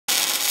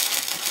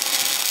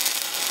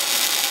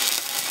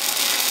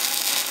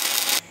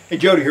Hey,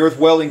 Jody here with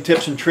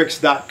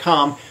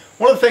weldingtipsandtricks.com.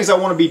 One of the things I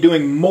want to be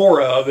doing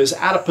more of is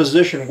out of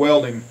position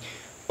welding.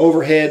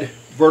 Overhead,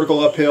 vertical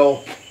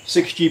uphill,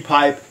 6G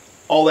pipe,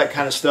 all that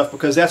kind of stuff,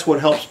 because that's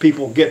what helps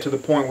people get to the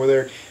point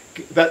where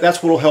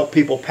that's what will help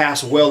people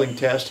pass a welding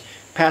test.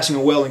 Passing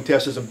a welding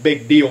test is a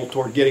big deal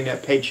toward getting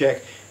that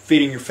paycheck,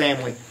 feeding your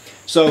family.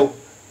 So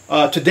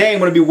today I'm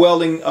going to be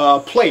welding a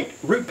plate,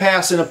 root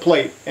pass in a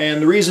plate,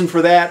 and the reason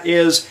for that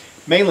is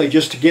mainly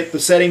just to get the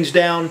settings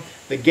down,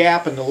 the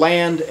gap and the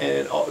land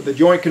and the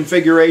joint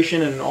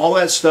configuration and all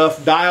that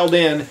stuff dialed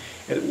in,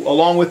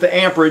 along with the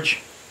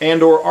amperage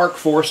and or arc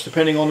force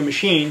depending on the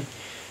machine,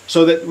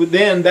 so that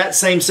then that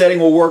same setting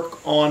will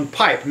work on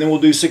pipe, and then we'll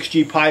do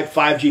 6G pipe,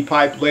 5G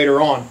pipe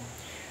later on.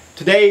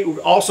 Today we've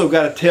also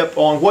got a tip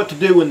on what to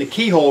do when the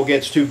keyhole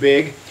gets too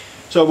big.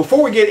 So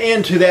before we get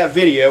into that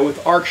video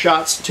with arc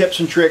shots, tips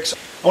and tricks,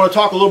 I want to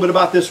talk a little bit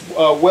about this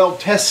weld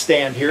test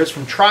stand here. It's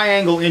from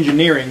Triangle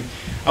Engineering.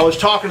 I was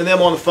talking to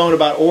them on the phone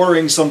about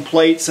ordering some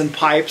plates and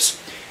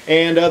pipes,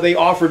 and they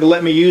offered to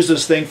let me use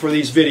this thing for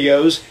these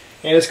videos,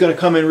 and it's going to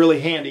come in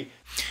really handy.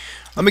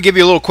 Let me give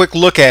you a little quick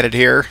look at it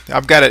here.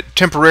 I've got it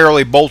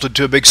temporarily bolted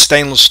to a big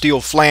stainless steel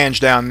flange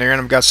down there,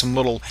 and I've got some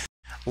little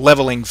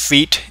leveling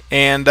feet,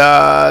 and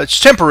it's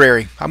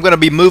temporary. I'm going to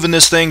be moving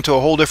this thing to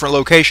a whole different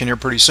location here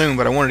pretty soon,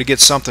 but I wanted to get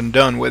something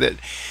done with it.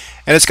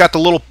 And it's got the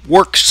little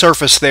work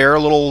surface there, a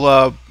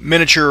little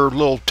miniature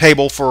little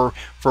table for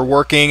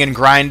working and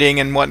grinding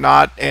and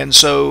whatnot. And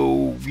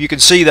so you can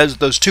see those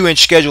 2-inch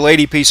Schedule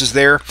 80 pieces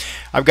there.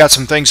 I've got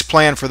some things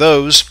planned for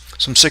those,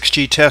 some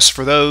 6G tests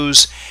for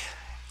those.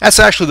 That's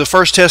actually the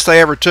first test I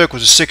ever took,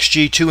 was a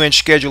 6G 2-inch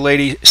Schedule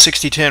 80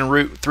 6010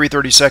 root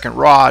 3/32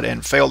 rod,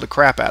 and failed the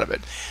crap out of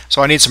it.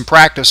 So I need some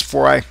practice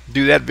before I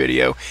do that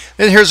video.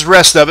 And here's the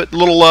rest of it.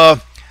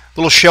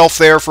 Little shelf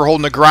there for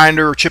holding a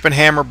grinder, chip and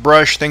hammer,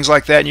 brush, things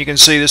like that. And you can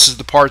see this is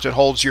the part that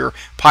holds your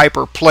pipe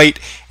or plate,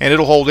 and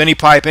it'll hold any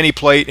pipe, any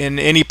plate in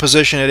any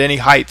position at any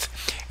height.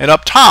 And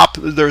up top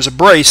there's a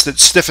brace that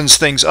stiffens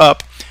things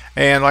up.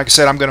 And like I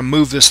said, I'm going to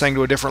move this thing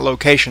to a different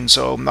location,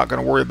 so I'm not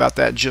going to worry about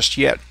that just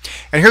yet.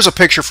 And here's a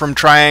picture from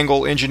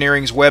Triangle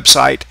Engineering's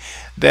website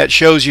that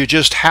shows you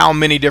just how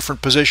many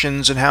different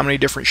positions and how many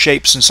different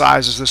shapes and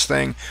sizes this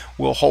thing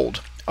will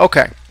hold.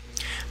 Okay,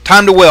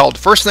 time to weld.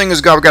 First thing is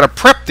I've got to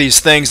prep these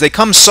things. They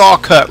come saw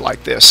cut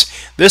like this.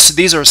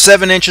 These are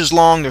 7 inches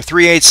long, they're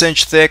 3/8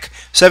 inch thick,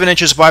 7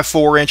 inches by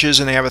 4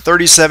 inches, and they have a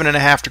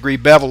 37.5-degree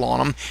bevel on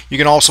them. You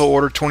can also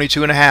order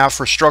 22.5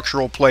 for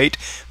structural plate.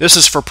 This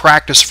is for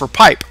practice for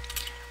pipe.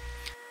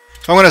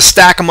 So I'm going to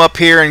stack them up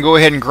here and go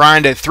ahead and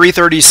grind a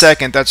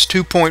 3/32, that's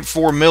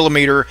 2.4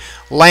 millimeter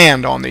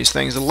land on these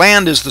things. The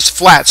land is this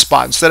flat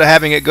spot. Instead of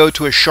having it go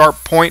to a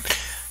sharp point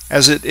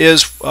as it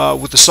is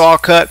with the saw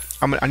cut,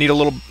 I need a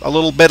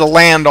little bit of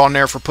land on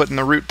there for putting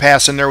the root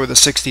pass in there with a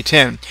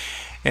 6010.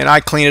 And I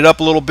clean it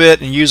up a little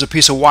bit and use a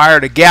piece of wire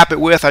to gap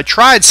it with. I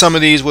tried some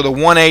of these with a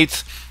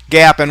 1/8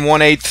 gap and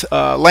 1/8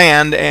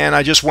 land, and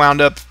I just wound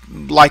up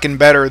liking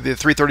better the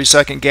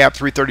 3/32 gap,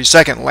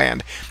 3/32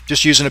 land.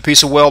 Just using a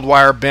piece of weld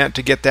wire bent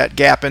to get that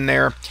gap in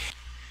there.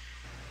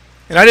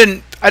 And I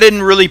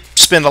didn't really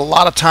spend a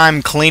lot of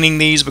time cleaning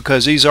these,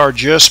 because these are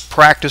just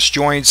practice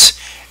joints,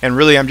 and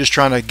really I'm just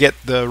trying to get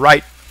the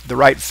right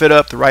fit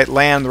up, the right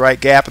land, the right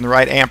gap, and the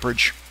right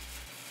amperage.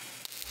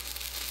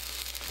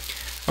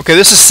 Okay,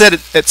 this is set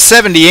at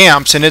 70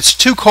 amps, and it's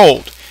too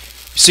cold.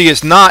 You see,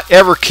 it's not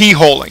ever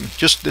keyholing.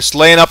 Just it's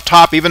laying up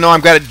top. Even though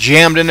I've got it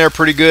jammed in there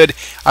pretty good,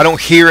 I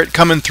don't hear it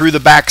coming through the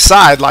back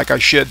side like I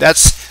should.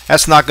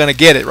 That's not going to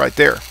get it right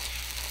there.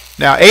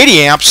 Now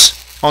 80 amps,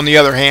 on the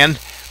other hand,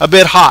 a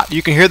bit hot.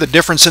 You can hear the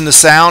difference in the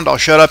sound. I'll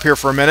shut up here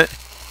for a minute.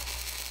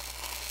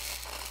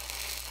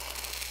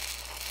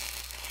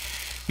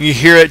 You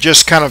hear it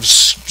just kind of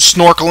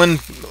snorkeling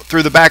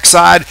through the back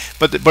side,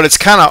 but it's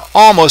kind of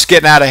almost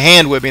getting out of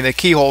hand with me. The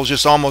keyhole's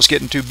just almost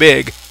getting too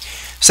big.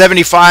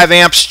 75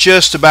 amps,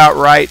 just about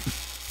right.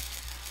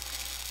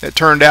 It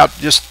turned out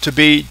just to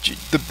be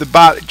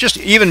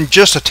even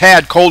just a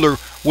tad colder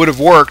would have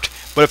worked,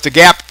 but if the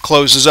gap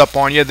closes up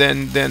on you,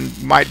 then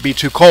might be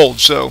too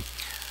cold. So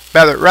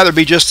rather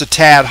be just a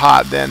tad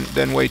hot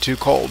than way too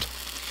cold.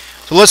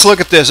 So let's look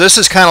at this. This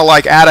is kind of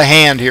like out of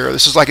hand here.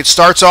 This is like it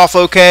starts off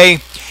okay,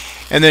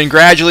 and then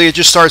gradually it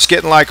just starts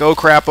getting like, oh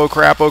crap, oh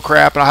crap, oh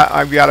crap, and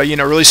I've got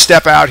to really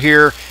step out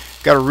here,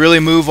 got to really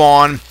move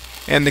on.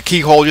 And the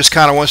keyhole just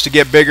kind of wants to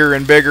get bigger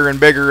and bigger and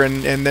bigger,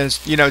 and then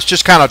it's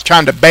just kind of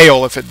trying to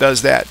bail if it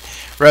does that,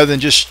 rather than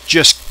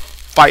just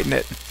fighting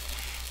it.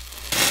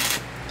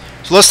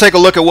 So let's take a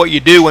look at what you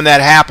do when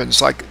that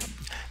happens. Like,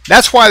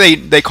 that's why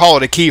they call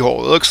it a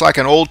keyhole. It looks like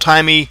an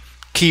old-timey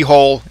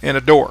keyhole in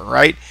a door,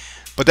 right?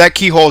 But that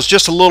keyhole is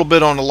just a little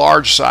bit on the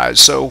large size.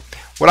 So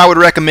what I would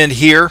recommend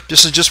here,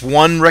 this is just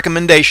one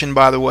recommendation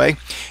by the way,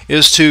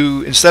 is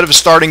to, instead of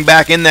starting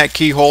back in that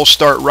keyhole,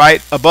 start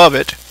right above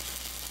it.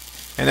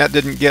 And I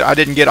didn't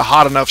get a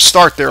hot enough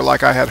start there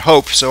like I had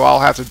hoped, so I'll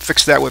have to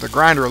fix that with a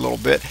grinder a little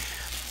bit.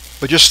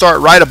 But just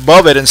start right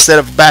above it instead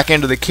of back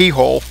into the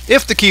keyhole,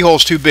 if the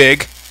keyhole's too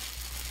big.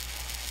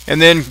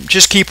 and then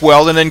just keep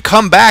welding, and then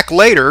come back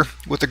later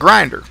with the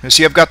grinder. You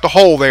see I've got the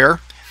hole there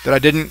that I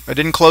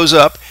didn't close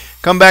up.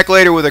 Come back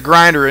later with a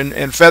grinder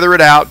and feather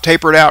it out,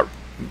 taper it out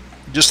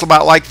just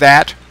about like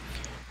that,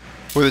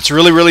 where it's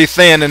really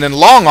thin, and then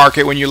long arc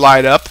it when you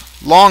light up.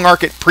 Long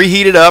arc it,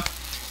 preheat it up,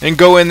 and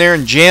go in there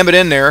and jam it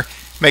in there,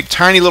 make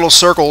tiny little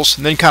circles,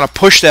 and then kind of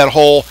push that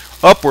hole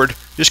upward.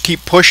 Just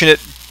keep pushing it,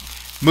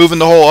 moving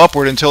the hole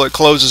upward until it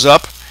closes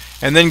up,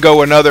 and then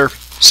go another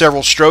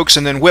several strokes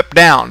and then whip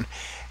down.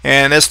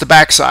 And that's the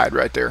back side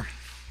right there.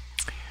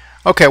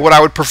 Okay, what I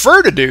would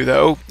prefer to do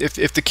though,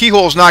 if the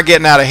keyhole is not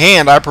getting out of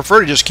hand, I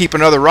prefer to just keep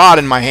another rod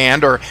in my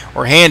hand or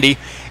handy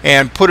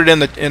and put it in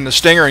the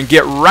stinger and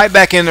get right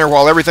back in there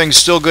while everything's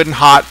still good and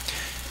hot.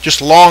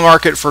 Just long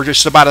arc it for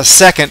just about a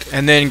second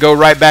and then go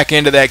right back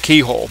into that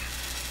keyhole.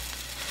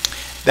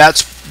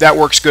 That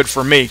works good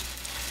for me.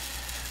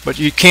 But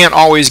you can't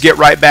always get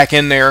right back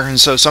in there, and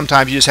so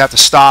sometimes you just have to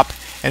stop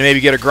and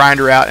maybe get a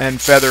grinder out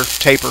and feather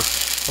taper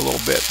a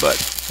little bit. But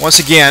once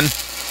again,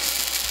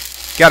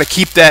 got to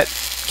keep that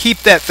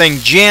thing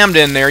jammed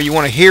in there. You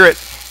want to hear it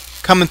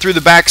coming through the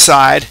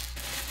backside,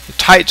 the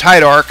tight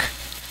arc.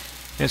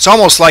 And it's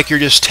almost like you're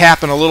just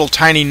tapping a little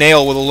tiny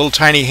nail with a little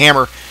tiny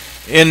hammer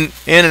in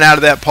and out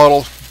of that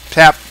puddle.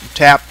 Tap,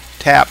 tap,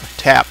 tap,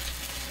 tap.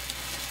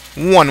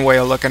 One way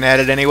of looking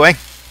at it anyway.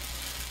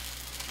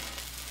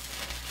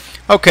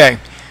 Okay,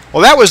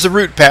 well that was the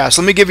root pass.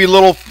 Let me give you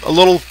a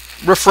little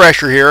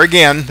refresher here.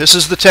 Again, this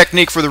is the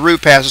technique for the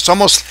root pass. It's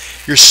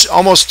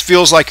almost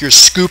feels like you're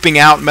scooping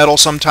out metal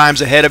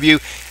sometimes ahead of you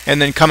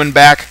and then coming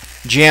back,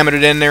 jamming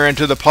it in there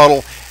into the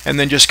puddle, and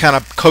then just kind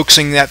of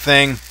coaxing that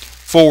thing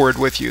forward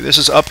with you. This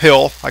is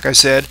uphill, like I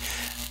said.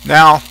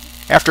 Now,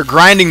 after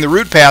grinding the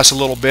root pass a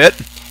little bit,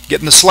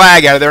 getting the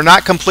slag out of there,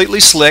 not completely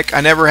slick. I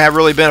never have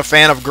really been a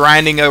fan of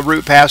grinding a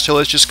root pass till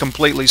it's just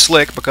completely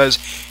slick, because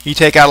you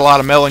take out a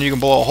lot of metal and you can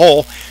blow a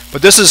hole.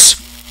 But this is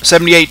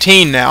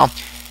 7018 now,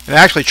 and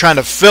actually trying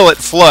to fill it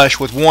flush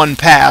with one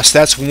pass.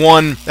 That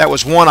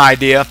was one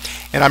idea,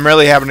 and I'm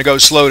really having to go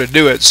slow to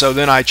do it. So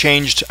then I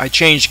changed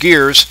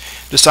gears,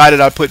 decided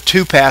I'd put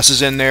 2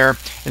 passes in there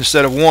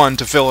instead of 1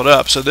 to fill it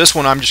up. So this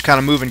one I'm just kind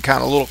of moving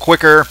kind of a little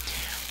quicker,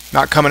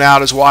 not coming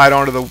out as wide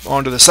onto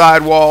the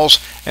sidewalls,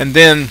 and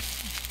then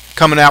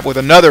coming out with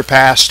another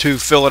pass to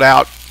fill it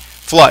out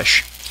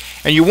flush.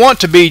 And you want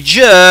to be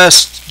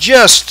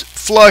just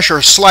flush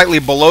or slightly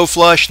below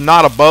flush,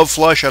 not above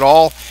flush at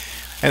all.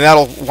 And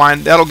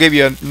that'll give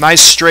you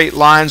nice straight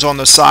lines on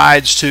the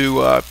sides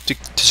to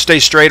stay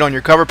straight on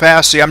your cover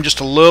pass. See, I'm just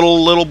a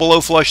little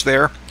below flush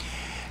there,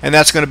 and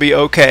that's going to be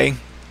okay.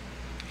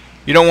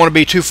 You don't want to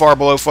be too far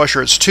below flush,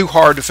 or it's too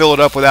hard to fill it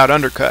up without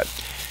undercut.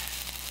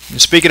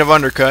 And speaking of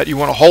undercut, you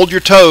want to hold your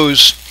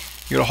toes.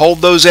 You want to hold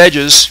those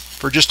edges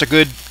for just a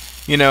good,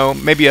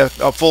 maybe a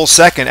full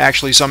second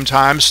actually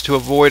sometimes, to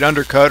avoid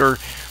undercut, or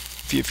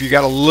if you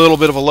got a little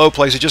bit of a low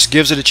place, it just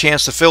gives it a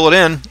chance to fill it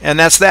in, and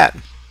that's that.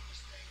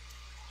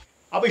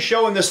 I'll be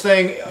showing this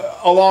thing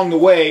along the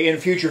way in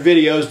future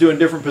videos, doing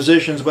different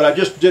positions, but I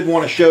just did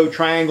want to show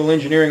Triangle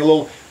Engineering a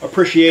little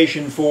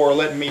appreciation for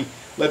letting me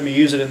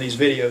use it in these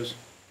videos.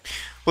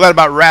 Well, that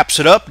about wraps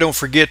it up. Don't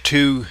forget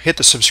to hit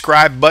the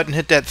subscribe button,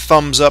 hit that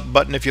thumbs up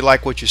button if you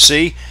like what you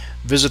see.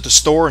 Visit the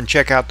store and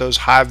check out those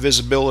high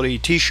visibility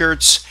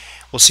t-shirts.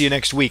 We'll see you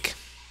next week.